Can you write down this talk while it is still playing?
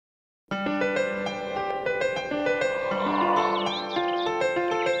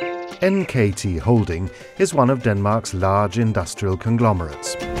NKT Holding is one of Denmark's large industrial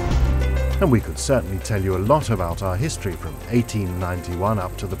conglomerates. And we could certainly tell you a lot about our history from 1891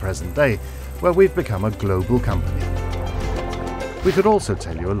 up to the present day, where we've become a global company. We could also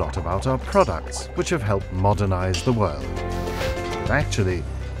tell you a lot about our products, which have helped modernize the world. But actually,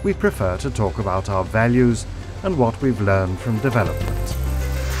 we prefer to talk about our values and what we've learned from development.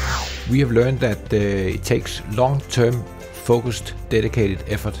 We have learned that it takes long-term, focused, dedicated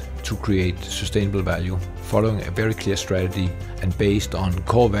effort to create sustainable value, following a very clear strategy and based on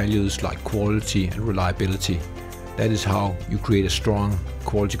core values like quality and reliability. That is how you create a strong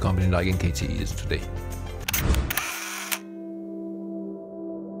quality company like NKT is today.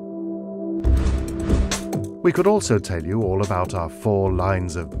 We could also tell you all about our 4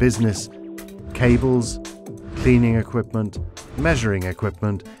 lines of business: cables, cleaning equipment, measuring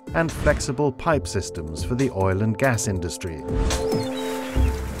equipment, and flexible pipe systems for the oil and gas industry.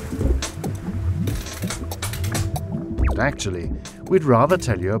 But actually, we'd rather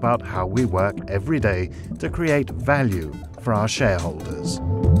tell you about how we work every day to create value for our shareholders.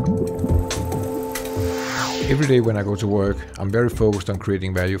 Every day when I go to work, I'm very focused on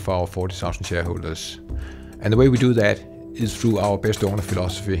creating value for our 40,000 shareholders. And the way we do that is through our best owner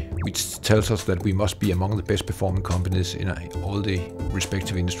philosophy, which tells us that we must be among the best performing companies in all the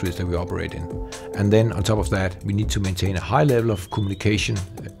respective industries that we operate in. And then on top of that, we need to maintain a high level of communication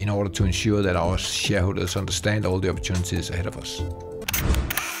in order to ensure that our shareholders understand all the opportunities ahead of us.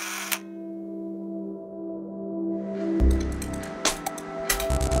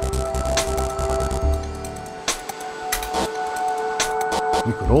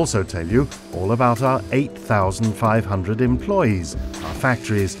 We could also tell you all about our 8,500 employees, our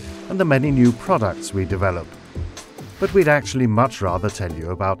factories, and the many new products we develop. But we'd actually much rather tell you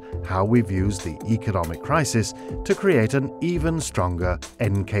about how we've used the economic crisis to create an even stronger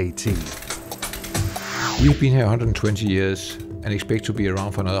NKT. We've been here 120 years and expect to be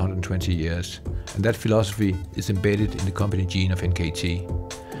around for another 120 years. And that philosophy is embedded in the company gene of NKT.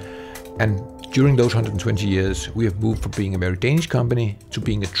 And during those 120 years, we have moved from being a very Danish company to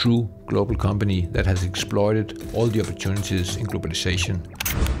being a true global company that has exploited all the opportunities in globalization.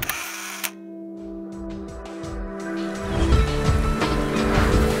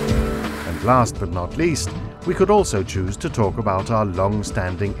 And last but not least, we could also choose to talk about our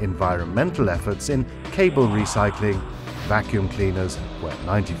long-standing environmental efforts in cable recycling, vacuum cleaners, where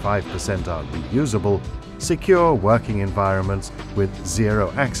 95% are reusable, secure working environments with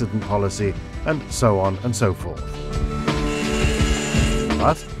zero accident policy, and so on and so forth.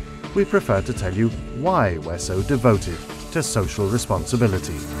 But we prefer to tell you why we're so devoted to social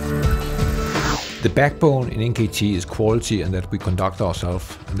responsibility. The backbone in NKT is quality and that we conduct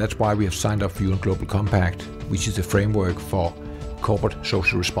ourselves, and that's why we have signed up for UN Global Compact, which is a framework for corporate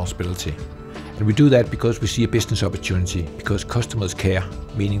social responsibility. And we do that because we see a business opportunity, because customers care,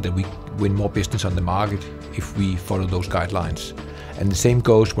 meaning that we win more business on the market if we follow those guidelines. And the same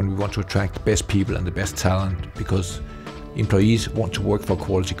goes when we want to attract the best people and the best talent, because employees want to work for a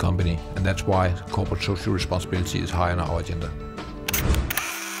quality company, and that's why corporate social responsibility is high on our agenda.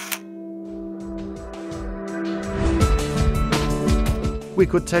 We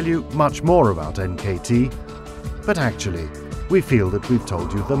could tell you much more about NKT, but actually, we feel that we've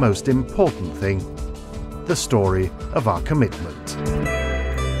told you the most important thing: the story of our commitment.